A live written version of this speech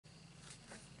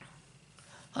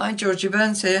Hi, Georgie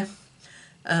Burns here.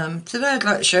 Today I'd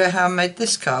like to show you how I made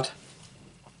this card.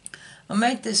 I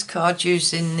made this card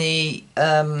using the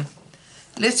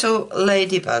Little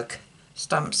Ladybug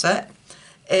stamp set.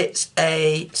 It's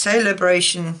a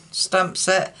celebration stamp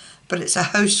set, but it's a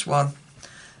host one.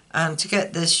 And to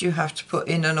get this you have to put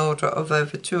in an order of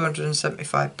over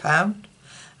 £275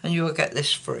 and you will get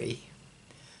this free.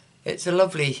 It's a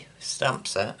lovely stamp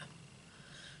set.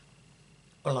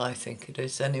 Well, I think it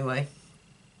is anyway.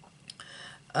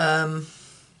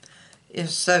 Yeah,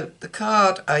 so the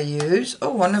card I use,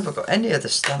 I never got any of the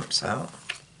stamps out.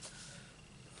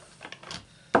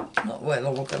 Not well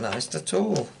organised at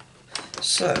all.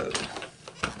 So,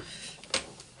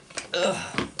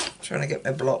 trying to get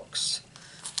my blocks.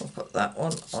 I'll put that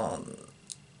one on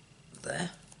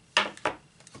there.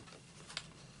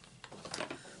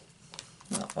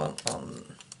 That one on.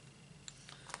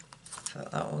 In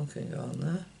fact, that one can go on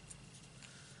there.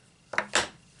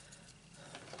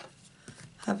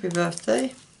 Happy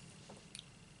birthday.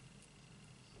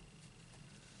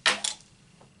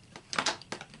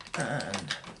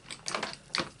 And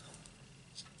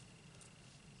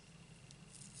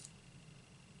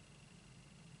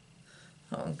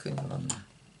that one can go on there.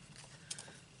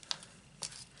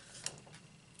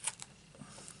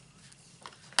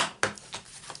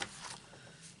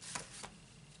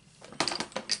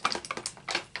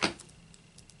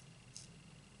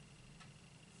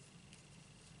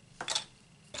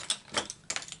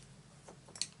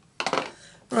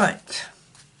 Right,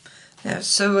 now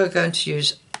so we're going to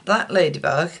use that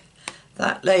ladybug, and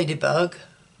that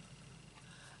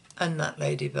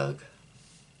ladybug,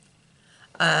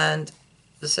 and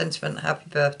the sentiment happy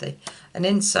birthday, and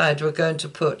inside we're going to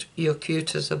put you're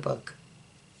cute as a bug,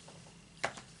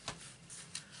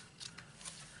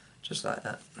 just like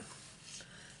that.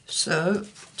 So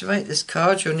to make this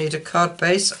card you'll need a card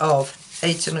base of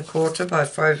 8 1/4 by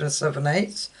 5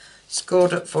 7/8,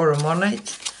 scored at 4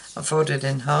 1/8 and folded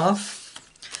in half.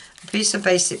 A piece of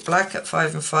basic black at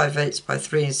 5 5/8 by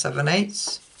 3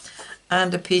 7/8,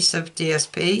 and a piece of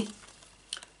DSP.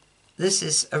 This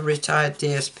is a retired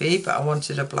DSP, but I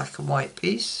wanted a black and white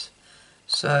piece,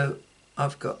 so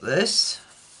I've got this.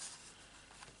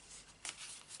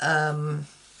 And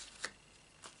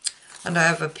I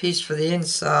have a piece for the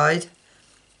inside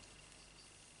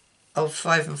of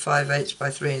 5 5/8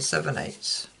 by 3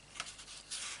 7/8.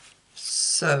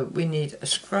 So we need a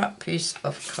scrap piece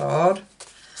of card.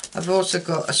 I've also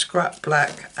got a scrap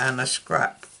black and a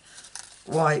scrap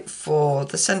white for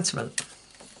the sentiment,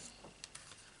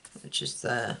 which is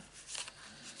there.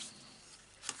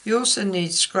 You also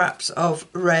need scraps of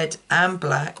red and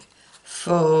black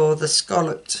for the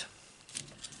scalloped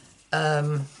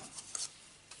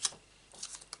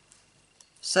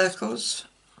circles,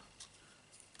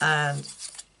 and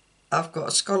I've got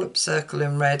a scallop circle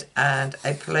in red and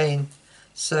a plain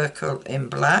circle in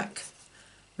black,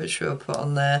 which we'll put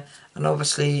on there, and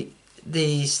obviously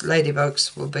these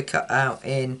ladybugs will be cut out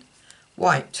in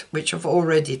white, which I've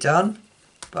already done,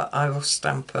 but I will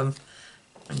stamp them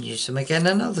and use them again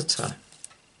another time.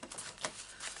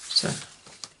 So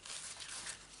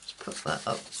let's put that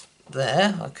up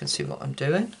there, I can see what I'm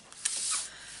doing.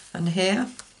 And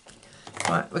here,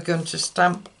 right, we're going to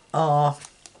stamp our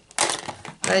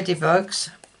ladybugs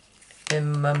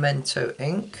in Memento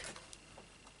ink,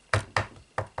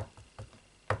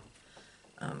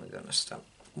 and we're going to stamp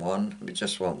one. We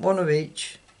just want one of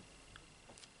each.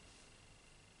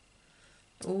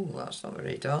 Oh, that's not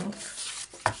very dark.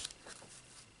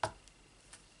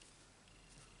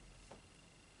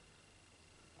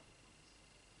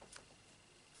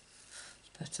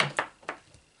 It's better. I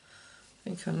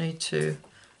think I need to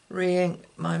re-ink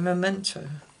my Memento.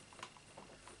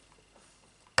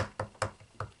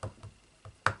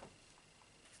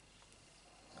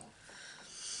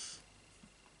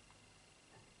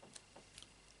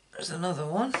 There's another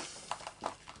one.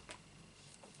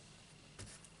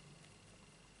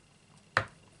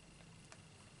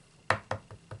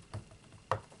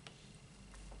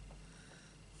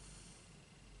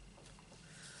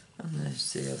 And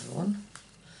there's the other one.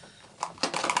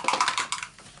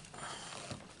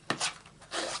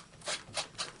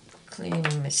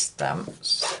 Cleaning my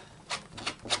stamps.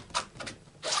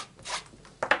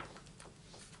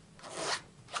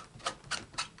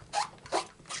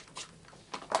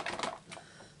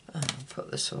 Put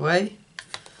this away,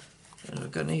 and we're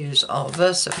going to use our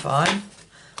VersaFine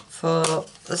for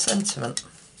the sentiment,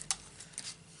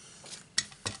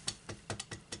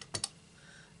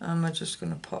 and we're just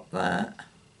going to pop that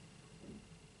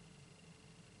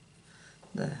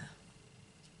there.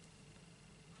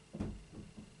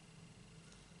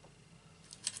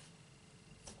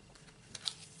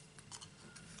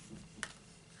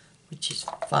 which is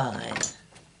fine.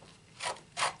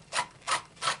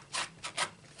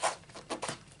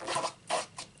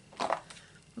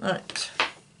 Right,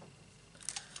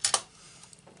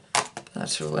 put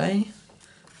that away,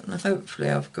 and hopefully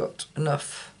I've got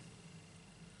enough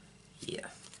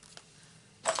here.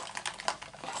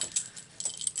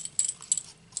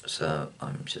 So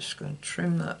I'm just going to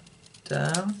trim that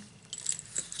down.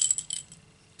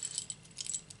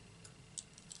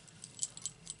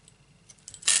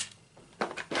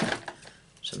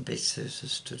 Some big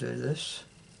scissors to do this.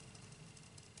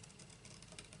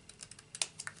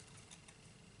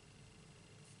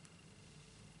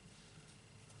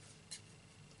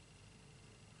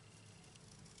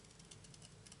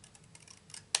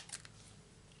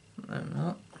 And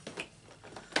that.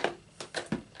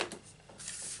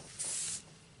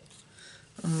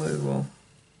 And we will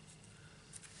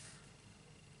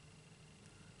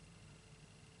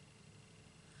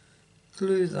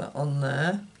glue that on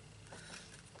there,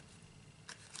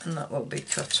 and that will be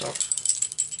cut off.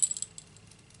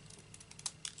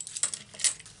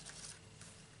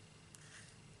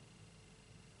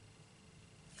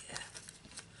 Yeah.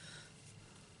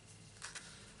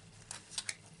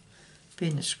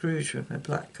 Being a Scrooge with my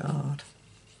black card.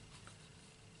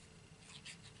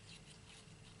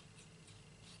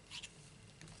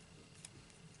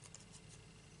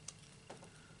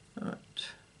 Right.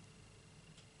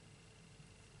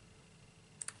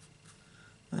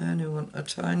 I only want a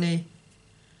tiny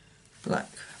black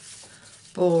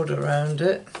border around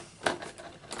it.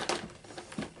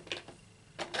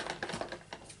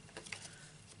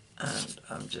 And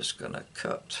I'm just going to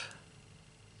cut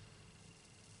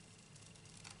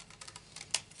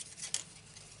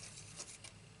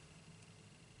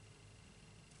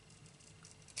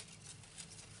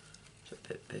it's a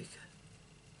bit big.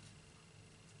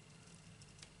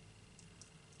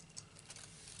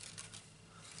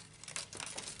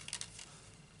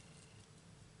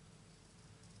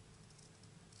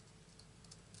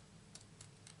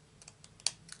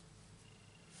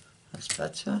 That's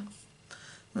better.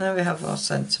 Now we have our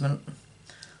sentiment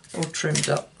all trimmed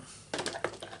up.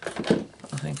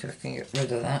 I think I can get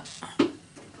rid of that.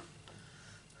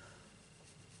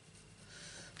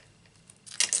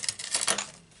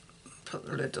 Put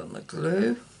the lid on the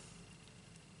glue.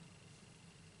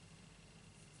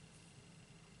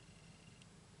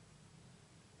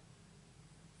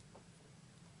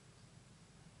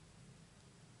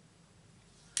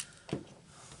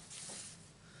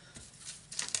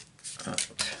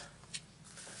 Right.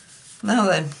 Now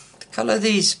then, to colour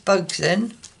these bugs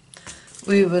in,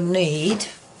 we will need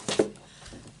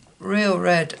real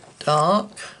red dark,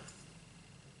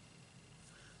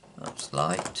 that's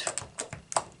light,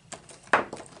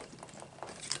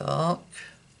 dark,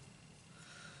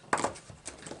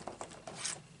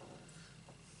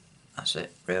 that's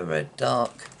it, real red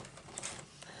dark,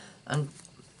 and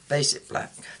basic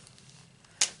black.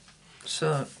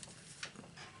 So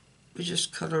we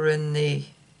just colour in the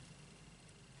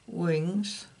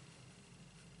wings.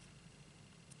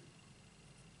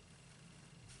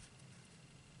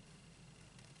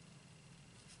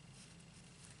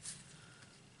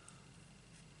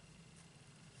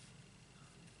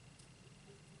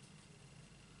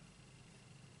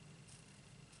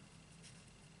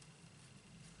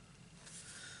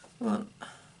 One.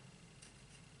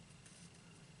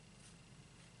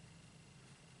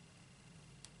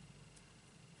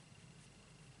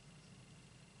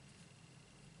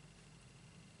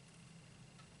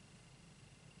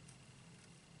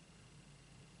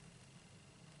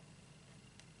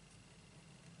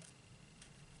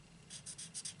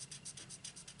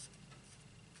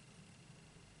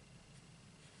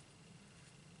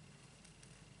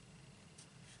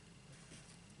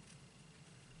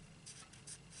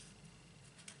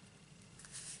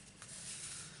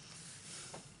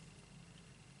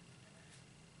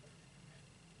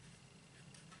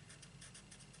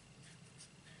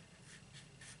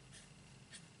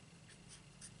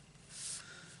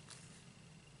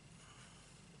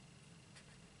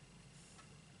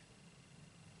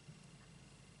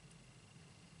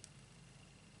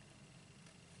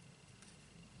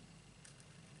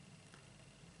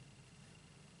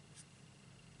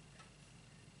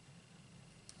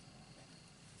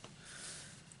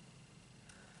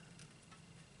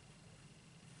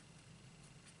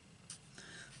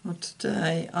 Well,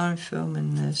 today I'm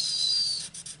filming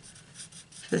this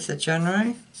 5th of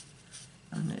January,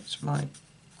 and it's my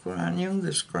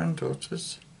youngest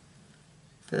granddaughter's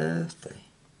birthday.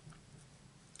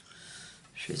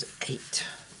 She's 8,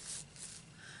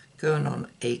 going on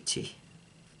 80.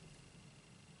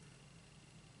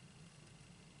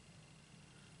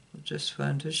 I've just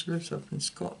found her. She lives up in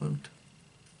Scotland.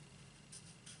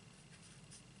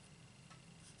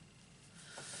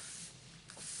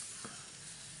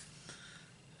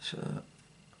 So,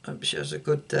 hope she has a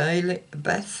good day,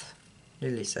 Beth.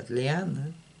 Nearly said Leanne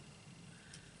then.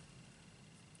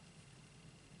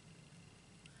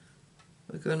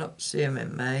 We're going up to see him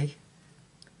in May.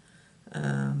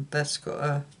 Beth's got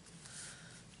a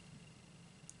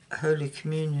Holy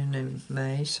Communion in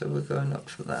May, so we're going up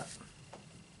for that.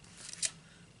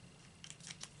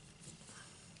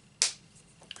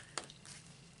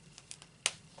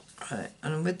 Right,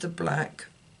 and with the black,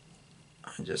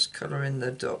 I just colour in the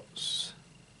dots.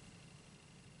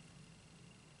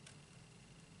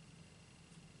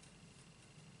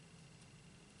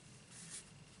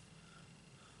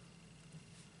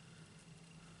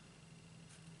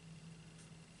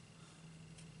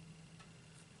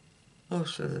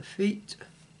 Also the feet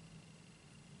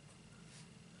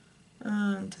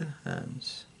and the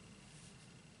hands.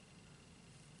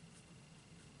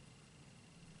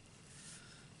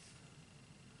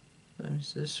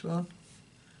 There's this one.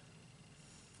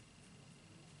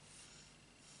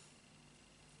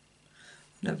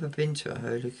 Never been to a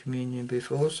Holy Communion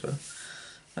before, so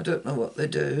I don't know what they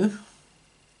do.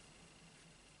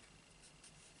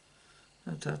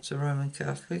 My dad's a Roman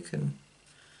Catholic and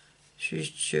she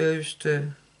chose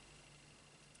to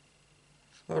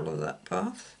follow that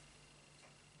path.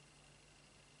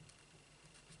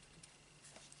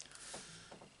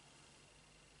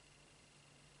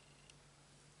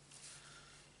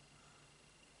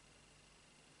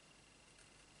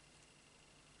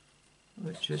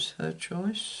 Which is her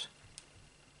choice.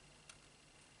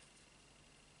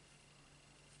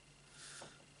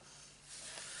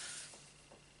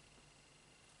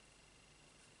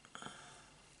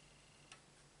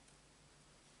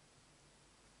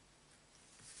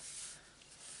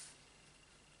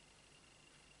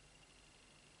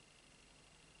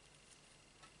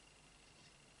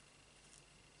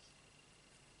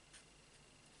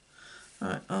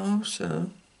 Right, I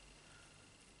also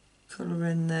colour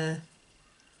in their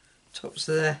tops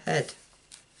of their head.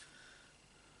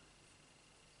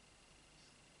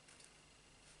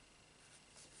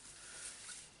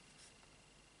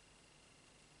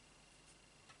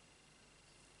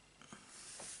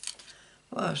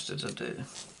 What else did I do?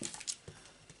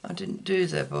 I didn't do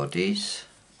their bodies.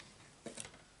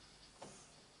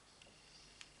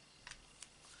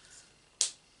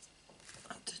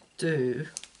 I did do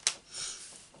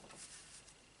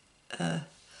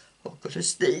oh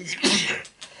goodness,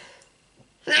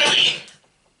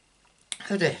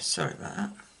 oh dear, sorry about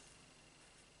that.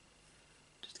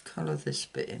 Just colour this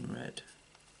bit in red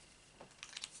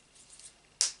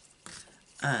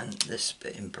and this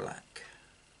bit in black.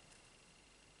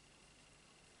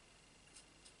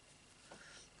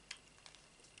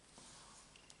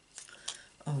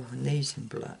 Oh, and these in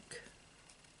black.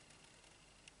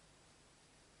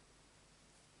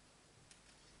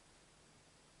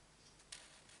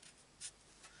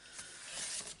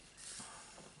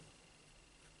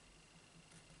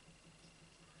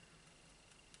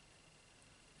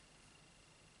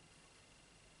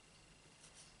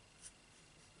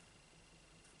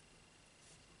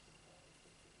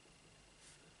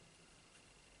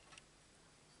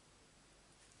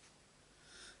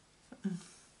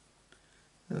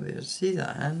 You'll see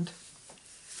that hand.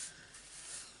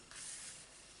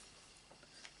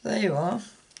 There you are.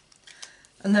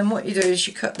 And then what you do is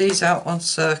you cut these out on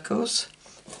circles,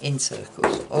 in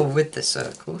circles, or with the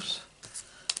circles.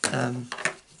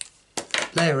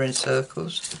 Layer in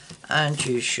circles, and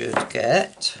you should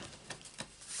get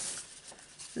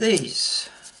these.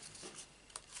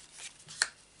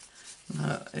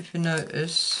 Now, if you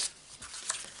notice,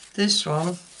 this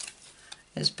one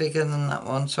is bigger than that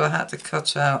one, so I had to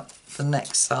cut out the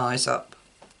next size up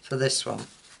for this one.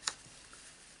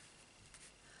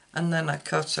 And then I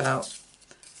cut out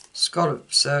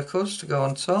scallop circles to go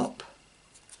on top,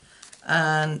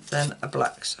 and then a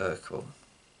black circle,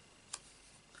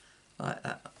 like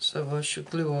that. So I should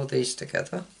glue all these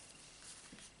together.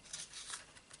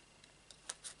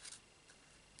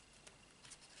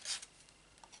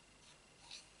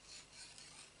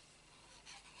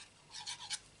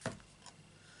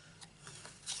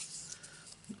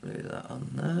 Glue that on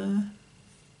there.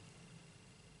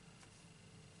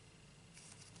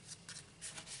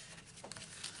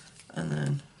 And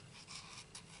then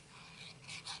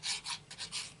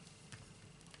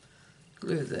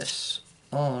glue this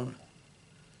on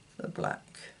the black.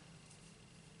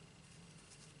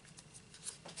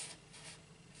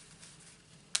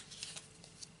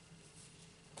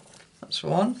 That's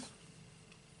one.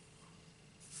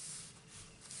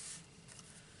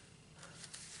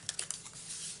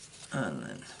 And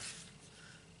then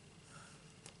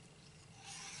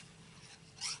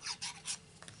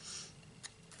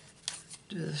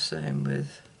do the same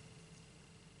with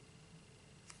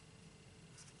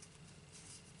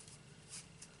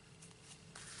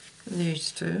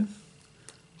these two.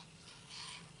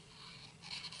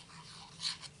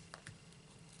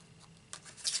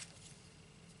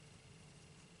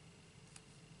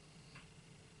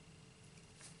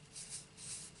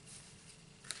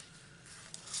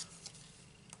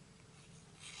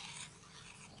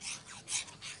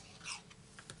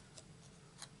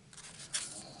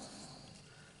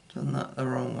 Done that the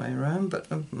wrong way around,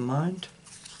 but never mind.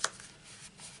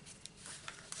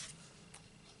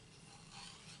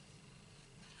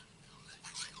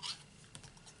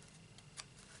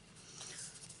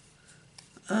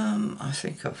 I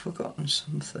think I've forgotten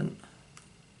something.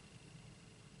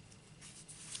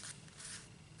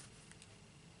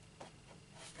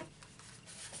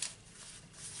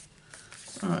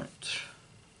 Right.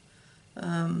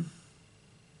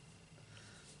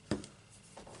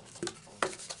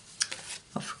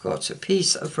 I forgot a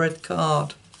piece of red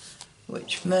card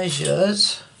which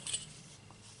measures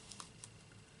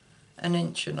 1.5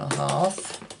 inches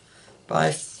by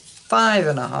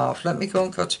 5.5. Let me go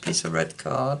and cut a piece of red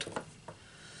card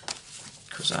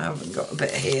because I haven't got a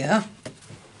bit here.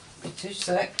 2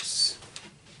 secs.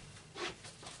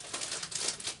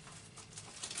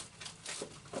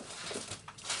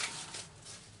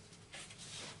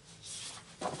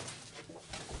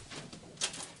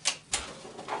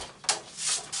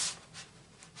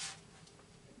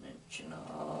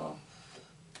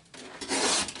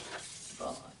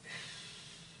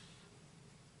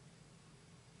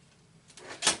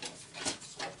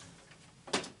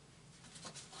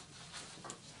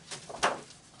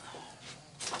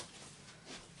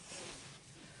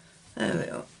 There we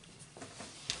are.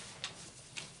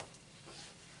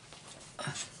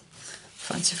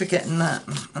 Fancy forgetting that,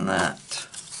 and that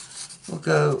will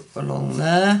go along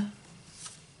there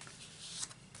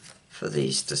for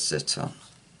these to sit on.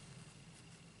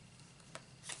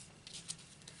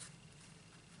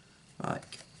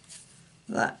 Like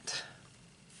that.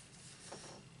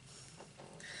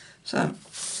 So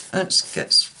let's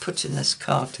get putting this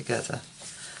card together.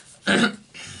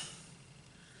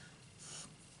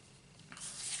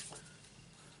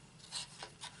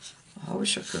 I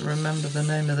wish I could remember the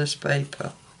name of this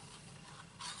paper.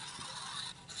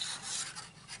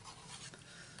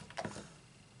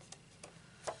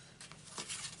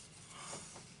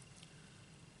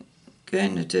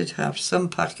 Again, it did have some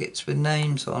packets with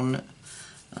names on it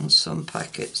and some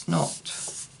packets not.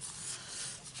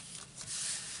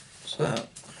 So,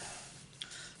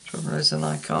 trouble is, and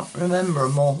I can't remember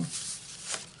them all.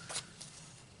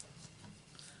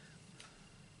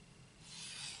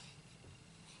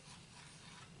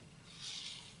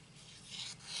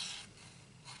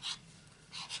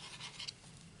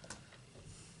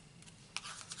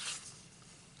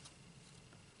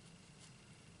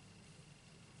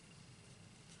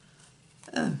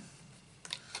 Oh,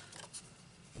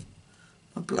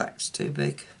 my black's too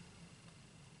big.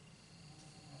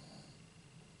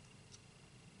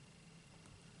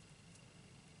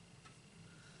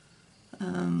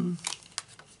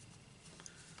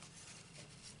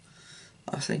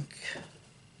 I think,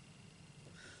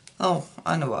 oh,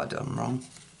 I know what I've done wrong.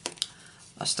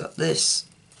 I stuck this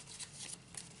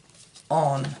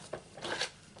on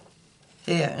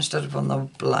here instead of on the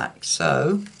black,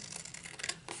 so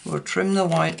we'll trim the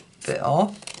white bit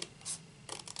off.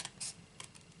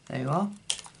 There you are.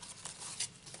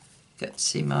 Get to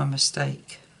see my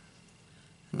mistake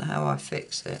and how I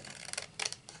fix it.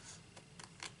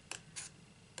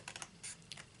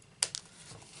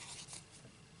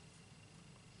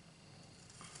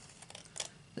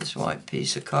 This white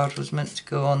piece of card was meant to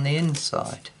go on the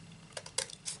inside.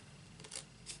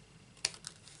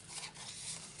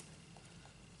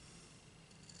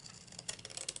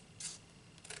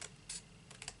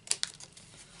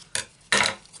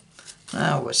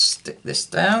 Now we'll stick this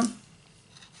down.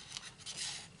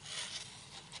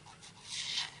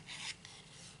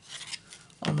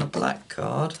 On the black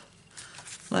card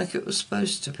like it was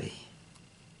supposed to be.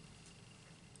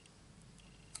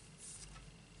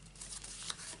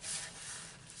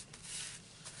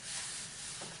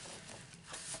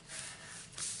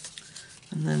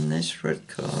 And then this red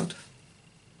card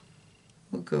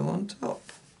will go on top,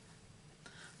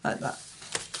 like that.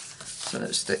 So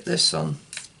let's stick this on.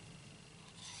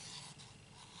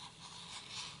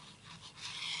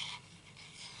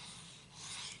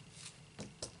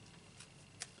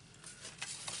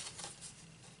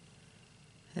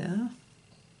 Here.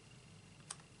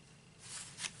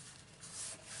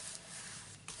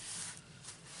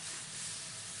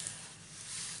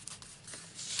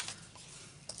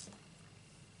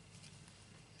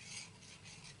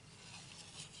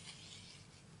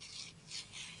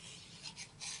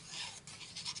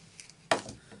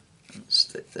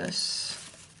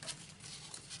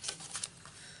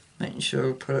 making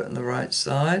sure we put it on the right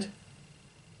side.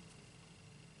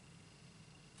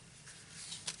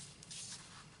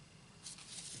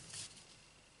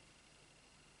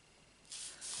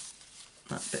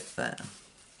 That bit there.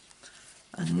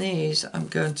 And these I'm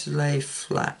going to lay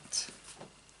flat.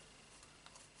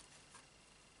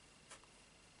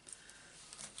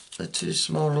 The two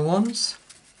smaller ones,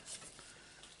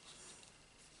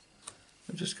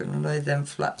 I'm just going to lay them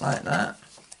flat like that.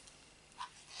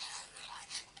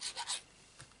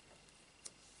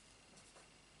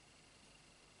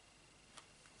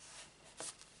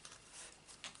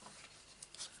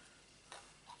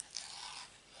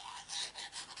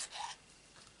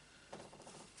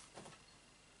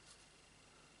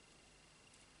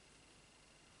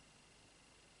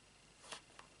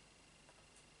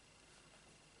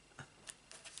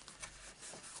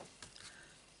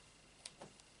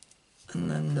 And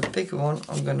then the bigger one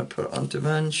I'm going to put on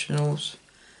dimensionals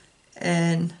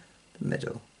in the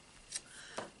middle.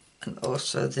 And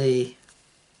also the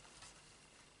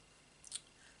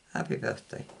happy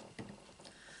birthday.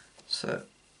 So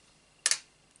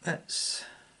let's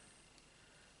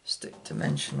stick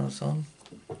dimensionals on.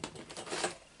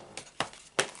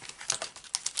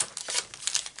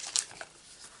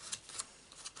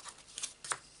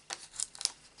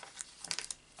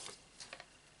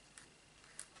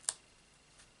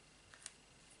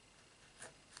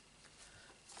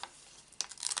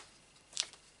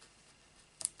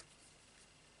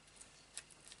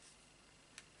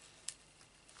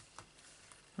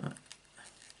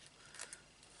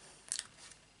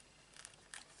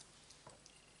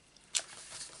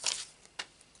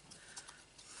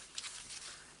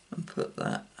 And put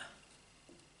that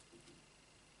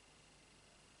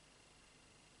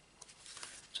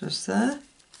just there.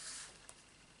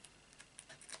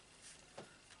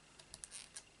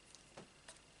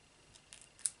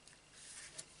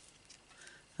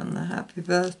 And the happy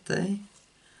birthday,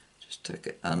 just tuck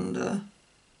it under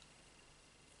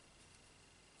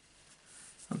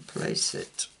and place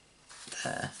it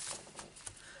there.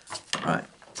 Right,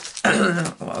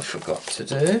 what I forgot to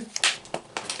do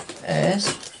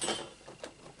is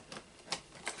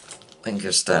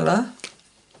Winker Stella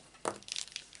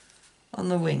on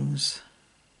the wings.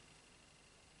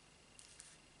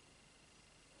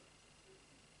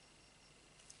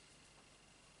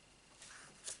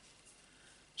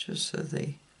 Just so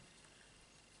they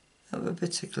have a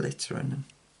bit of glitter in them.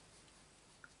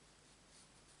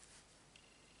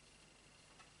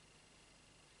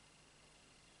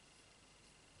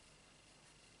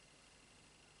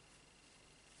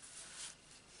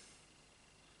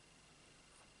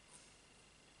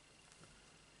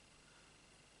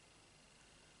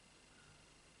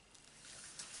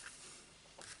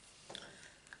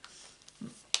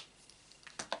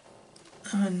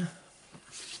 And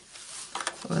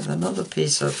with another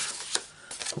piece of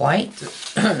white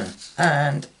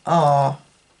and our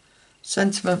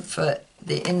sentiment for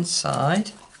the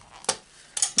inside,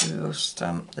 we will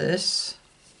stamp this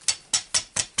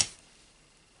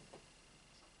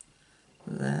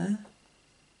there.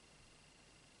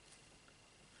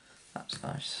 That's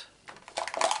nice.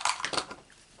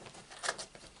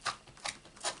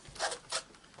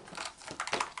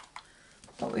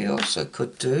 What we also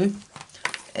could do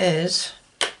is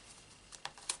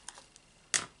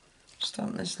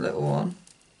stamp this little one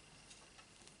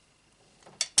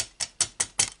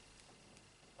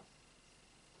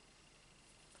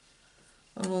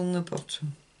along the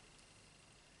bottom.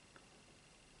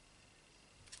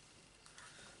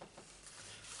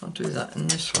 I'll do that in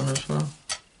this one as well.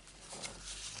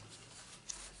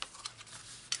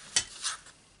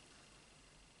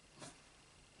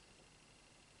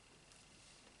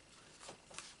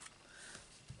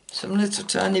 Some little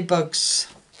tiny bugs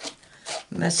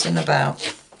messing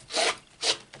about.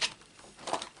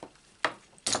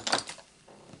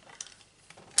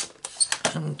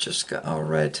 And just get our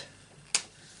red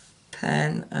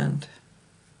pen and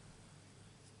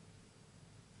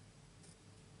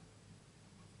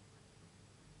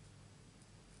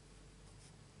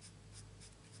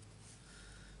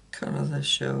colour the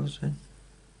shells in.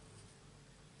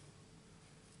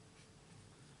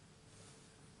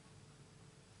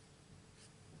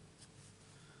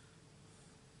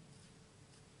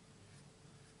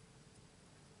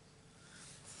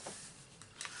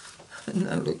 And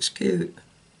that looks cute.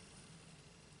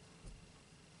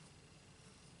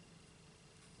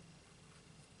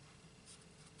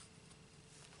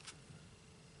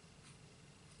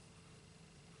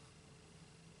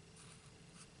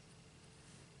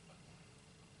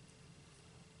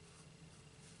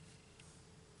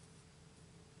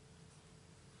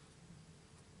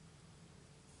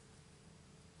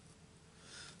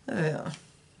 There we are.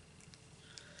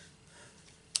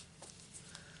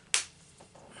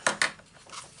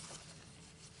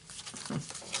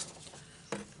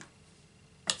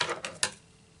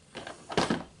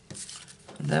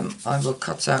 And then I will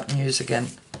cut out and use again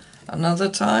another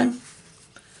time.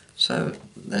 So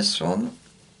this one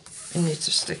you need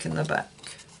to stick in the back.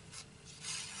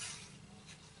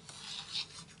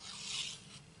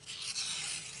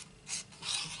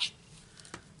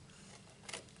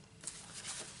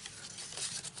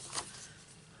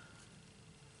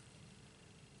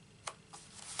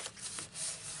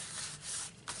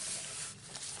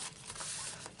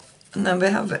 And then we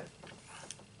have it.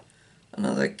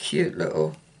 Another cute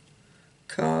little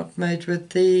card made with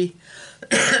the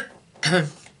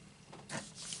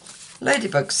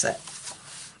Ladybug set.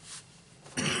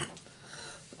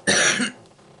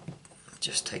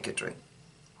 Just take a drink.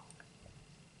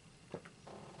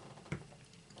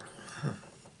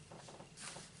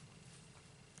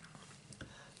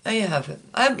 There you have it.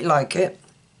 I hope you like it.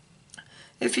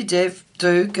 If you did,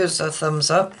 do give us a thumbs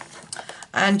up.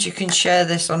 And you can share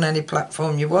this on any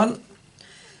platform you want.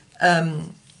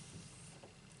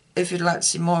 If you'd like to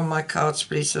see more of my cards,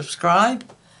 please subscribe.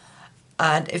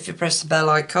 And if you press the bell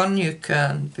icon, you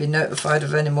can be notified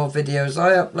of any more videos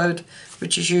I upload,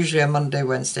 which is usually on Monday,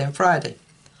 Wednesday and Friday.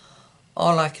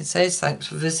 All I can say is thanks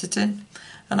for visiting,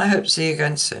 and I hope to see you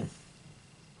again soon.